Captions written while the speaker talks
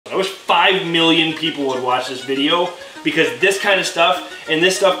wish 5 million people would watch this video, because this kind of stuff, and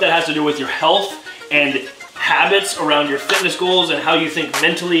this stuff that has to do with your health and habits around your fitness goals and how you think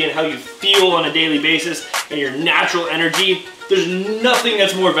mentally and how you feel on a daily basis and your natural energy, there's nothing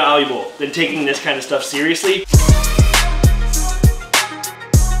that's more valuable than taking this kind of stuff seriously.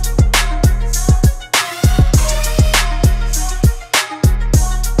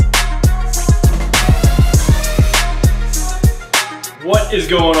 What is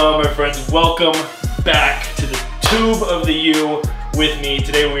going on, my friends? Welcome back to the tube of the U with me.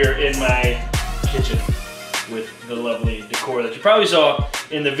 Today we are in my kitchen with the lovely decor that you probably saw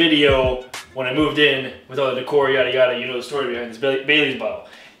in the video when I moved in with all the decor, yada yada. You know the story behind this Bailey's bottle.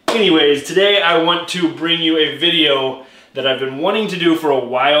 Anyways, today I want to bring you a video that I've been wanting to do for a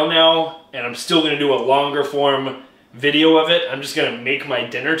while now, and I'm still gonna do a longer form video of it. I'm just gonna make my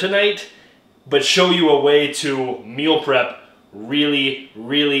dinner tonight, but show you a way to meal prep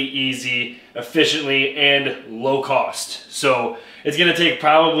really easy, efficiently, and low cost. So it's gonna take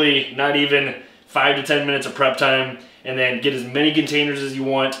probably not even 5 to 10 minutes of prep time, and then get as many containers as you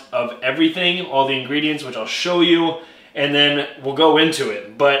want of everything, all the ingredients, which I'll show you, and then we'll go into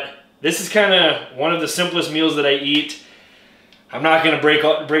it. But this is kind of one of the simplest meals that I eat. I'm not gonna break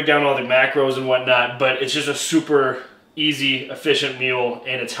down all the macros and whatnot, but it's just a super easy, efficient meal,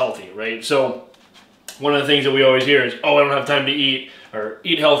 and it's healthy, right? So one of the things that we always hear is, oh, I don't have time to eat, or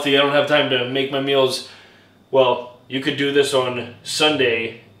eat healthy, I don't have time to make my meals. Well, you could do this on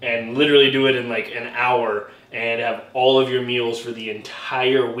Sunday and literally do it in like an hour and have all of your meals for the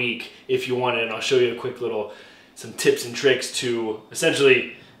entire week if you wanted. And I'll show you a quick little, some tips and tricks to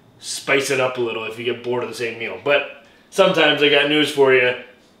essentially spice it up a little if you get bored of the same meal. But sometimes I got news for you.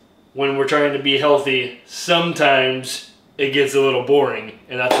 When we're trying to be healthy, sometimes it gets a little boring,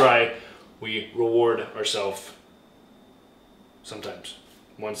 and that's why we reward ourselves sometimes,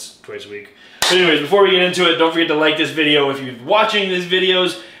 once, twice a week. But anyways, before we get into it, don't forget to like this video. If you're watching these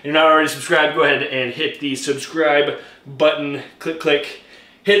videos and you're not already subscribed, go ahead and hit the subscribe button, click.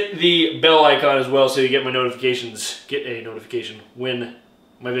 Hit the bell icon as well so you get my notifications, get a notification when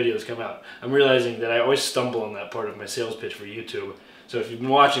my videos come out. I'm realizing that I always stumble on that part of my sales pitch for YouTube. So if you've been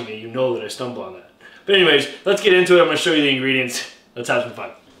watching me, you know that I stumble on that. But anyways, let's get into it. I'm gonna show you the ingredients. Let's have some fun.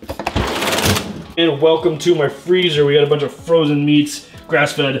 And welcome to my freezer. We got a bunch of frozen meats,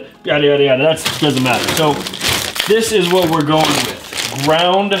 grass-fed, yada yada yada. That doesn't matter. So this is what we're going with: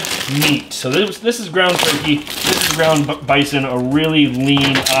 ground meat. So this is ground turkey. This is ground bison, a really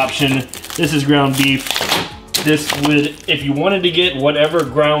lean option. This is ground beef. This would, if you wanted to get whatever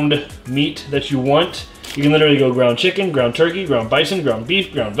ground meat that you want, you can literally go ground chicken, ground turkey, ground bison, ground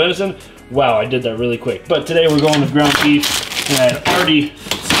beef, ground venison. Wow, I did that really quick. But today we're going with ground beef, and I had already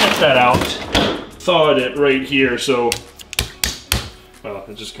set that out. Thawed it right here, so well,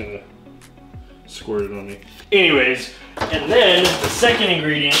 it just kind of squirted on me. Anyways, and then the second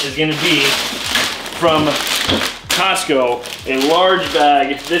ingredient is going to be from Costco, a large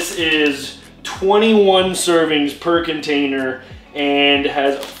bag. This is 21 servings per container and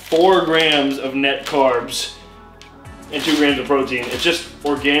has 4 grams of net carbs and 2 grams of protein. It's just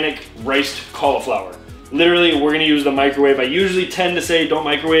organic riced cauliflower. Literally, we're going to use the microwave. I usually tend to say don't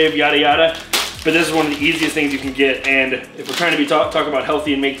microwave, yada yada. But this is one of the easiest things you can get, and if we're trying to talk about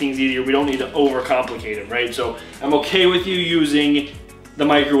healthy and make things easier, we don't need to overcomplicate it, right? So I'm okay with you using the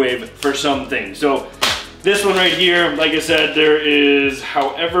microwave for some things. So this one right here, like I said, there is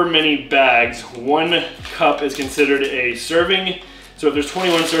however many bags. 1 cup is considered a serving. So if there's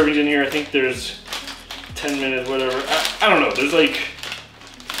 21 servings in here, I think there's 10 minutes, whatever. I don't know, there's like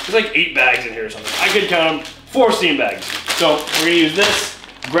 8 bags in here or something. I could count them, 4 steam bags. So we're gonna use this,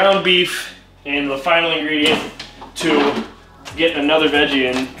 ground beef, and the final ingredient to get another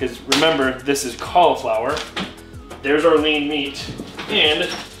veggie in, because remember, this is cauliflower. There's our lean meat, and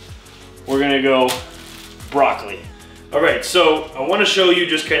we're gonna go broccoli. All right, so I wanna show you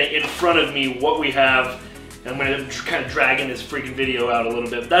just kind of in front of me what we have. I'm gonna kind of dragging this freaking video out a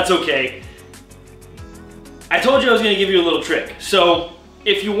little bit, but that's okay. I told you I was gonna give you a little trick. So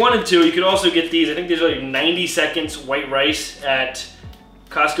if you wanted to, you could also get these. I think these are like 90 seconds white rice at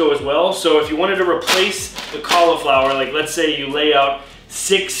Costco as well. So if you wanted to replace the cauliflower, like let's say you lay out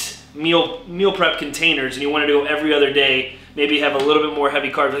 6 meal prep containers and you wanted to go every other day, maybe have a little bit more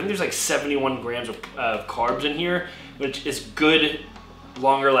heavy carbs. I think there's like 71 grams of carbs in here, which is good,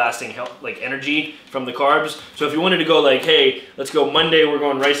 longer lasting like energy from the carbs. So if you wanted to go like, hey, let's go Monday, we're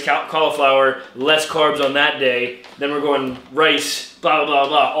going rice cauliflower, less carbs on that day, then we're going rice, blah, blah, blah,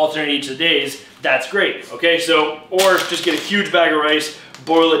 blah, alternate each of the days, that's great, okay? So, or just get a huge bag of rice,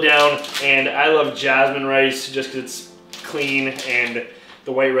 boil it down, and I love jasmine rice just because it's clean and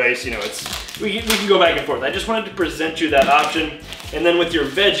the white rice, you know, we can go back and forth. I just wanted to present you that option. And then with your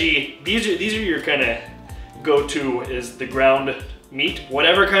veggie, these are your kind of go-to is the ground meat,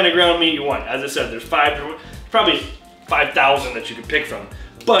 whatever kind of ground meat you want. As I said, there's probably 5,000 that you could pick from.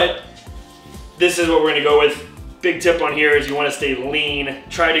 But this is what we're gonna go with. Big tip on here is you wanna stay lean.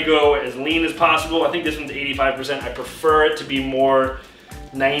 Try to go as lean as possible. I think this one's 85%. I prefer it to be more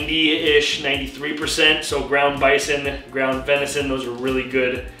 90-ish, 93%. So ground bison, ground venison, those are really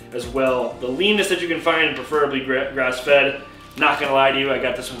good as well. The leanest that you can find, preferably grass-fed. Not gonna lie to you, I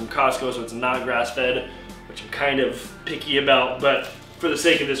got this one from Costco, so it's not grass-fed, which I'm kind of picky about, but for the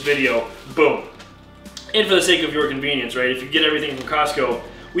sake of this video, boom. And for the sake of your convenience, right? If you get everything from Costco,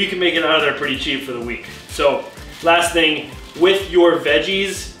 we can make it out of there pretty cheap for the week. So last thing, with your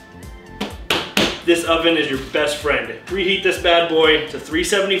veggies, this oven is your best friend. Preheat this bad boy to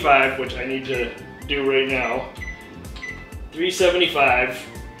 375, which I need to do right now. 375.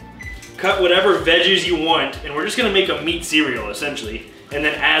 Cut whatever veggies you want, and we're just gonna make a meat cereal, essentially, and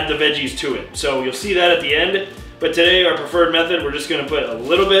then add the veggies to it. So you'll see that at the end, but today our preferred method, we're just gonna put a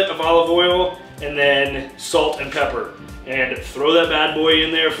little bit of olive oil and then salt and pepper, and throw that bad boy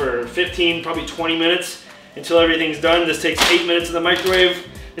in there for 15, probably 20 minutes until everything's done. This takes 8 minutes in the microwave.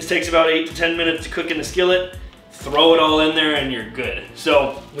 This takes about 8 to 10 minutes to cook in the skillet. Throw it all in there and you're good.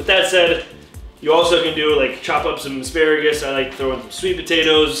 So with that said, you also can do like chop up some asparagus. I like throwing some sweet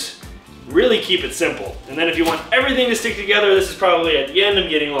potatoes. Really keep it simple. And then if you want everything to stick together, this is probably at the end, I'm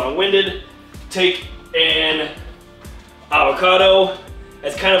getting long-winded. Take an avocado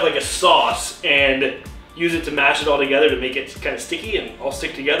as kind of like a sauce and use it to mash it all together to make it kind of sticky and all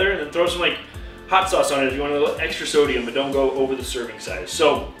stick together. And then throw some like hot sauce on it if you want a little extra sodium, but don't go over the serving size.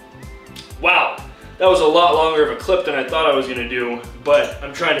 So, wow, that was a lot longer of a clip than I thought I was gonna do, but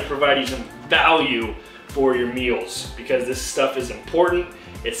I'm trying to provide you some value for your meals because this stuff is important.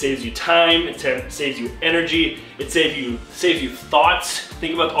 It saves you time, it saves you energy, it saves you thoughts.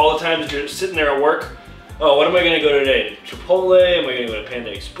 Think about all the times you're sitting there at work. Oh, what am I gonna go today? Chipotle? Am I gonna go to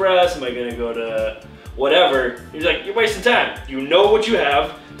Panda Express? Am I gonna go to whatever? You're like, you're wasting time. You know what you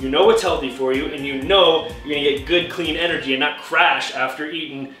have, you know what's healthy for you, and you know you're gonna get good, clean energy and not crash after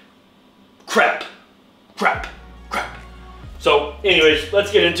eating crap. So anyways,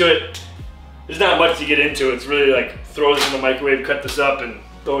 let's get into it. There's not much to get into. It's really like throw this in the microwave, cut this up, and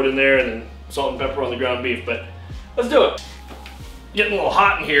throw it in there, and then salt and pepper on the ground beef, but let's do it. Getting a little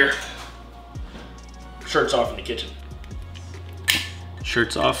hot in here. Shirts off in the kitchen.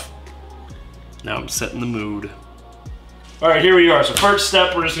 Shirts off. Now I'm setting the mood. All right, here we are. So first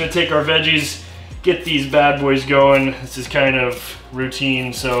step, we're just gonna take our veggies, get these bad boys going. This is kind of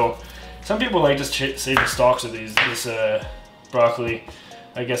routine. So some people like to save the stalks of this broccoli.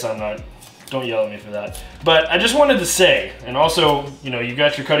 I guess I'm not. Don't yell at me for that. But I just wanted to say, and also, you know, you've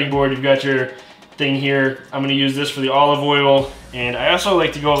got your cutting board, you've got your thing here. I'm gonna use this for the olive oil. And I also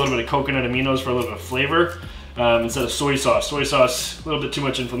like to go a little bit of coconut aminos for a little bit of flavor instead of soy sauce. Soy sauce, a little bit too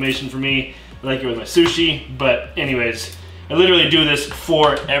much inflammation for me. I like it with my sushi, but anyways, I literally do this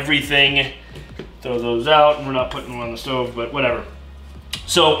for everything. Throw those out, and we're not putting them on the stove, but whatever.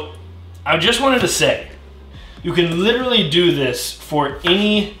 So I just wanted to say, you can literally do this for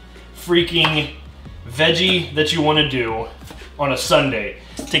any freaking veggie that you want to do on a Sunday.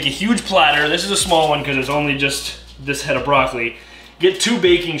 Take a huge platter. This is a small one because it's only just this head of broccoli. Get 2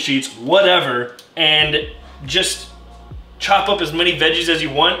 baking sheets, whatever, and just chop up as many veggies as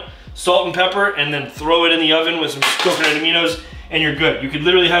you want, salt and pepper, and then throw it in the oven with some coconut aminos, and you're good. You could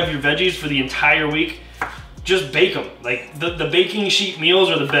literally have your veggies for the entire week. Just bake them. Like the baking sheet meals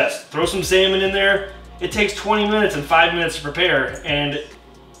are the best. Throw some salmon in there. It takes 20 minutes and 5 minutes to prepare, and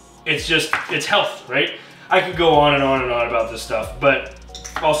it's health, right? I could go on and on and on about this stuff, but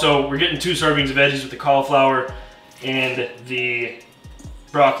also we're getting 2 servings of veggies with the cauliflower and the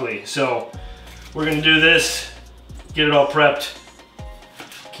broccoli. So we're gonna do this, get it all prepped,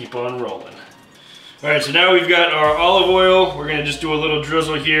 keep on rolling. All right, so now we've got our olive oil. We're gonna just do a little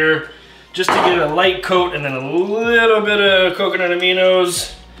drizzle here just to get a light coat, and then a little bit of coconut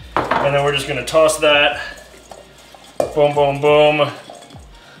aminos. And then we're just gonna toss that, boom, boom, boom.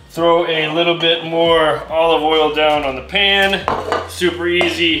 Throw a little bit more olive oil down on the pan. Super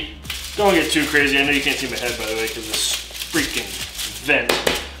easy. Don't get too crazy. I know you can't see my head, by the way, because this freaking vent.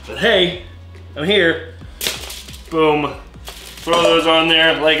 But hey, I'm here. Boom. Throw those on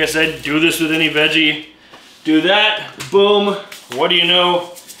there. Like I said, do this with any veggie. Do that, boom. What do you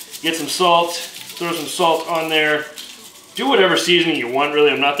know? Get some salt. Throw some salt on there. Do whatever seasoning you want,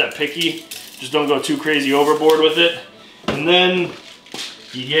 really. I'm not that picky. Just don't go too crazy overboard with it. And then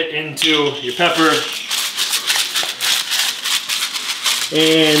you get into your pepper.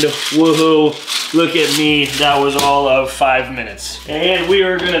 And woohoo, look at me, that was all of 5 minutes. And we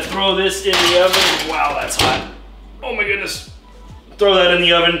are gonna throw this in the oven. Wow, that's hot. Oh my goodness. Throw that in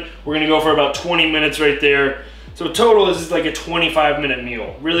the oven. We're gonna go for about 20 minutes right there. So total, this is like a 25-minute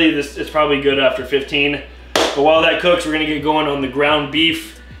meal. Really, this is probably good after 15. But while that cooks, we're gonna get going on the ground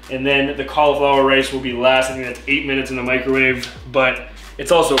beef, and then the cauliflower rice will be last. I think that's 8 minutes in the microwave, but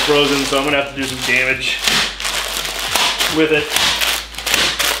it's also frozen, so I'm gonna have to do some damage with it.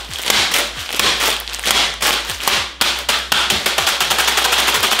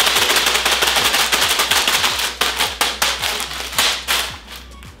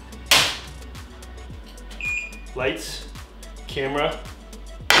 Lights, camera,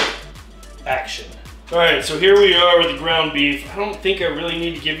 action. All right, so here we are with the ground beef. I don't think I really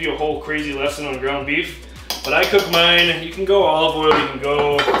need to give you a whole crazy lesson on ground beef, but I cook mine. You can go olive oil, you can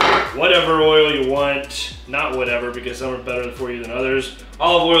go whatever oil you want. Not whatever, because some are better for you than others.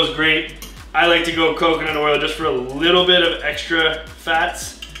 Olive oil is great. I like to go coconut oil just for a little bit of extra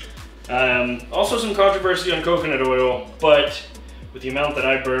fats. Also some controversy on coconut oil, but with the amount that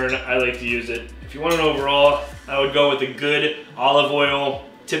I burn, I like to use it. If you want an overall, I would go with a good olive oil.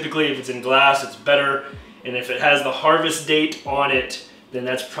 Typically, if it's in glass, it's better. And if it has the harvest date on it, then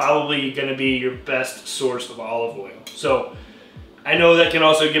that's probably gonna be your best source of olive oil. So I know that can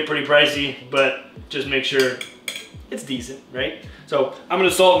also get pretty pricey, but just make sure it's decent, right? So I'm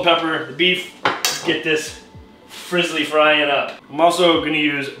gonna salt and pepper the beef, get this frizzly frying up. I'm also gonna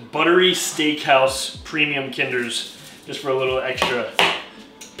use buttery steakhouse premium Kinders just for a little extra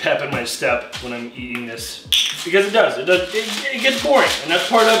pep in my step when I'm eating this, because it gets boring, and that's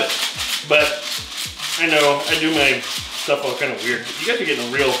part of it. But I know I do my stuff all kind of weird. You guys are getting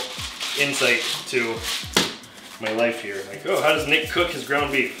a real insight to my life here. Like, oh, how does Nick cook his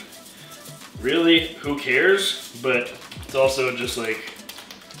ground beef? Really, who cares? But it's also just like,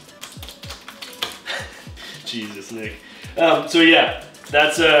 Jesus, Nick. So yeah,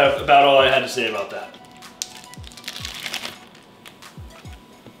 that's about all I had to say about that.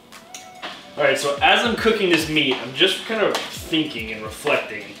 All right, so as I'm cooking this meat, I'm just kind of thinking and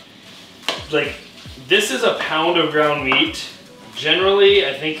reflecting. Like, this is a pound of ground meat. Generally,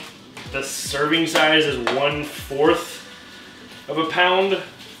 I think the serving size is 1/4 of a pound.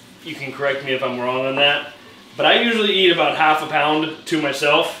 You can correct me if I'm wrong on that. But I usually eat about half a pound to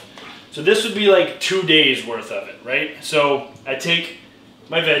myself. So this would be like 2 days worth of it, right? So I take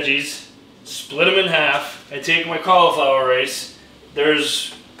my veggies, split them in half. I take my cauliflower rice.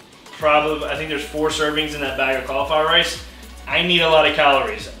 There's probably, I think there's 4 servings in that bag of cauliflower rice. I need a lot of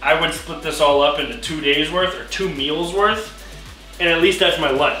calories. I would split this all up into 2 days worth or 2 meals worth, and at least that's my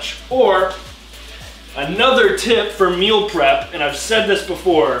lunch. Or another tip for meal prep, and I've said this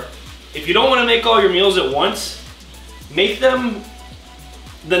before, if you don't want to make all your meals at once, make them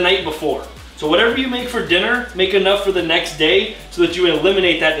the night before. So whatever you make for dinner, make enough for the next day so that you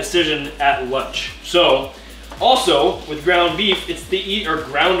eliminate that decision at lunch. So also with ground beef,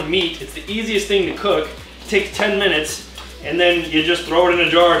 ground meat, it's the easiest thing to cook. It takes 10 minutes, and then you just throw it in a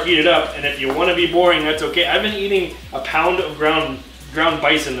jar, heat it up, and if you want to be boring, that's okay. I've been eating a pound of ground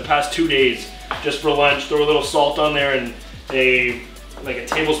bison the past 2 days just for lunch. Throw a little salt on there and like a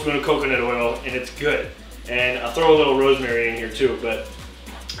tablespoon of coconut oil, and it's good. And I'll throw a little rosemary in here too, but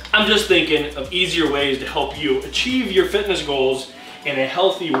I'm just thinking of easier ways to help you achieve your fitness goals in a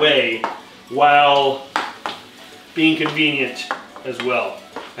healthy way while being convenient as well.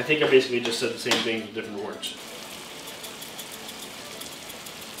 I think I basically just said the same thing with different words.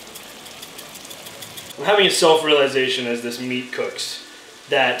 I'm having a self-realization as this meat cooks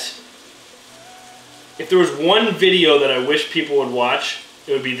that if there was one video that I wish people would watch,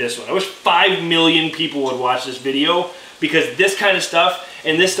 it would be this one. I wish 5 million people would watch this video, because this kind of stuff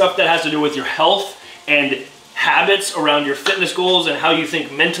and this stuff that has to do with your health and habits around your fitness goals and how you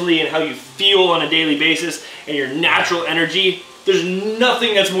think mentally and how you feel on a daily basis and your natural energy, there's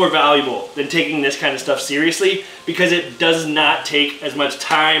nothing that's more valuable than taking this kind of stuff seriously, because it does not take as much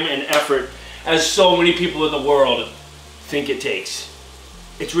time and effort as so many people in the world think it takes.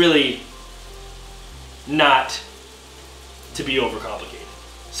 It's really not to be overcomplicated.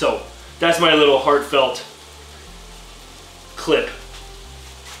 So that's my little heartfelt clip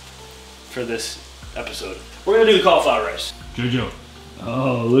for this episode. We're gonna do the cauliflower rice. Jojo.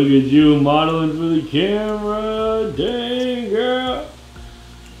 Oh, look at you modeling for the camera. Dang, girl.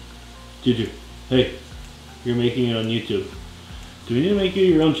 Jojo, hey, you're making it on YouTube. Do we need to make you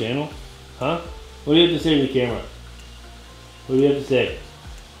your own channel? Huh? What do you have to say to the camera? What do you have to say?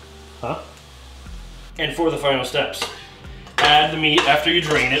 Huh? And for the final steps, add the meat after you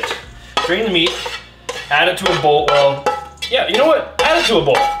drain it. Drain the meat, add it to a bowl. Well, yeah, you know what? add it to a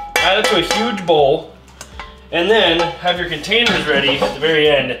bowl. Add it to a huge bowl, and then have your containers ready at the very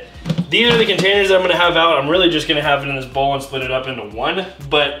end. These are the containers that I'm gonna have out. I'm really just gonna have it in this bowl and split it up into one,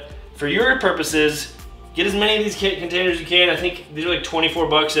 but for your purposes, get as many of these containers as you can. I think these are like 24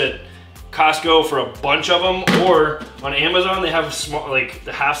 bucks at Costco for a bunch of them, or on Amazon, they have small, like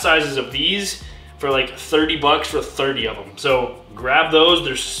the half sizes of these for like 30 bucks for 30 of them. So grab those,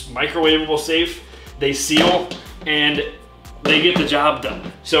 they're microwavable safe, they seal, and they get the job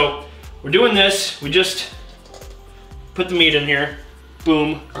done. So we're doing this, we just put the meat in here,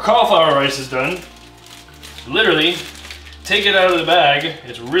 boom. Our cauliflower rice is done. Literally, take it out of the bag,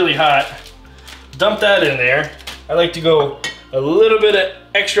 it's really hot, dump that in there. I like to go a little bit of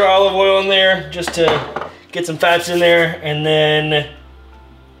extra olive oil in there just to get some fats in there, and then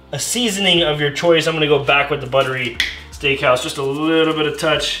a seasoning of your choice. I'm gonna go back with the buttery steakhouse, just a little bit of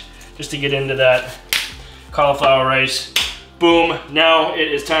touch just to get into that cauliflower rice. Boom, now it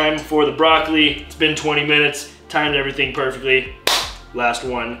is time for the broccoli. It's been 20 minutes, timed everything perfectly. Last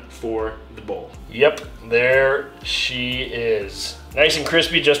one for the bowl. Yep, there she is. Nice and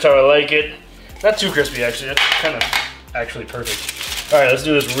crispy, just how I like it. Not too crispy actually, that's kind of actually perfect. All right, let's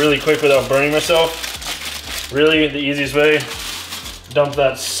do this really quick without burning myself. Really, the easiest way, dump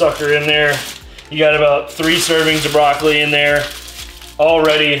that sucker in there. You got about 3 servings of broccoli in there. All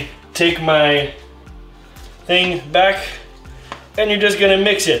ready. Take my thing back, and you're just gonna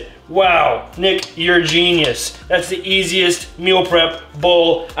mix it. Wow, Nick, you're a genius. That's the easiest meal prep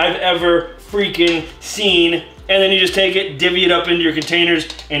bowl I've ever freaking seen. And then you just take it, divvy it up into your containers,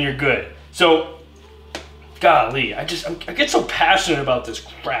 and you're good. So, golly, I get so passionate about this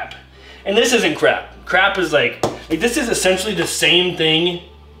crap. And this isn't crap. Crap is like this is essentially the same thing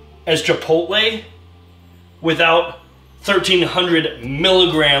as Chipotle without 1,300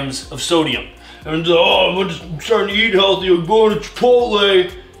 milligrams of sodium. And oh, I'm starting to eat healthy, I'm going to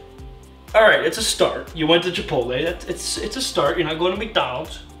Chipotle. All right, it's a start. You went to Chipotle, it's a start. You're not going to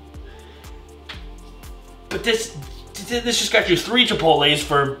McDonald's. But this just got you 3 Chipotles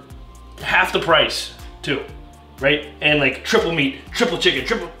for half the price too, right? And like triple meat, triple chicken,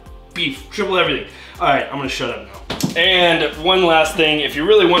 triple beef, triple everything. All right, I'm gonna shut up now. And one last thing, if you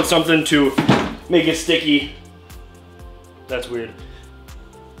really want something to make it sticky, that's weird.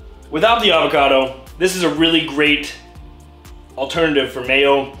 Without the avocado, this is a really great alternative for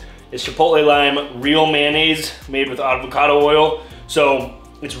mayo. It's Chipotle Lime Real Mayonnaise made with avocado oil. So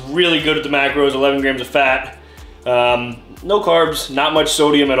it's really good at the macros, 11 grams of fat. No carbs, not much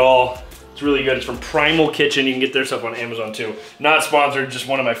sodium at all. It's really good. It's from Primal Kitchen. You can get their stuff on Amazon too. Not sponsored, just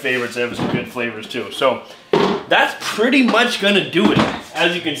one of my favorites. They have some good flavors too. So that's pretty much gonna do it.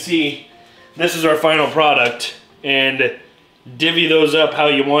 As you can see, this is our final product, and divvy those up how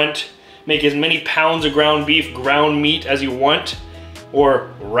you want. Make as many pounds of ground beef, ground meat as you want,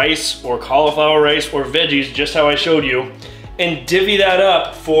 or rice, or cauliflower rice, or veggies, just how I showed you, and divvy that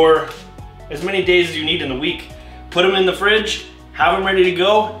up for as many days as you need in the week. Put them in the fridge, have them ready to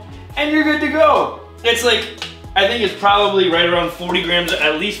go, and you're good to go. It's like, I think it's probably right around 40 grams,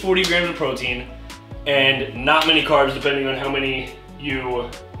 at least 40 grams of protein, and not many carbs depending on how many you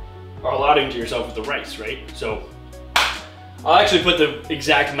are allotting to yourself with the rice, right? So I'll actually put the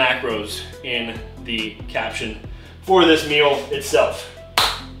exact macros in the caption for this meal itself.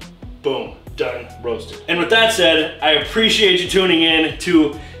 Boom, done, roasted. And with that said, I appreciate you tuning in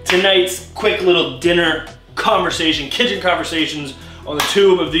to tonight's quick little dinner conversation, kitchen conversations on the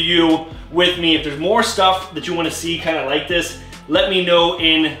tube of the U with me. If there's more stuff that you want to see kind of like this, let me know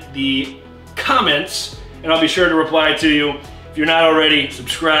in the comments and I'll be sure to reply to you. If you're not already,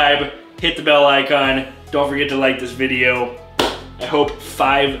 subscribe, hit the bell icon, don't forget to like this video. I hope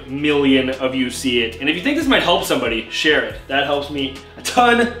 5 million of you see it. And if you think this might help somebody, share it. That helps me a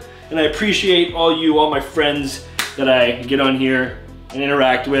ton. And I appreciate all my friends that I get on here and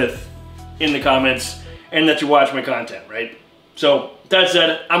interact with in the comments and that you watch my content, right? So that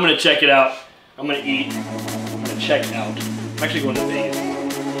said, I'm gonna check it out. I'm gonna eat, I'm gonna check out. I'm actually going to Vegas.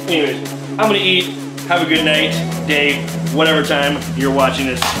 Anyways, I'm gonna eat, have a good night, day, whatever time you're watching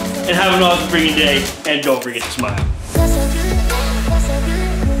this, and have an awesome freaking day, and don't forget to smile.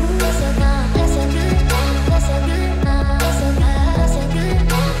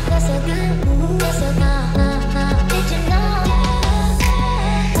 That's a good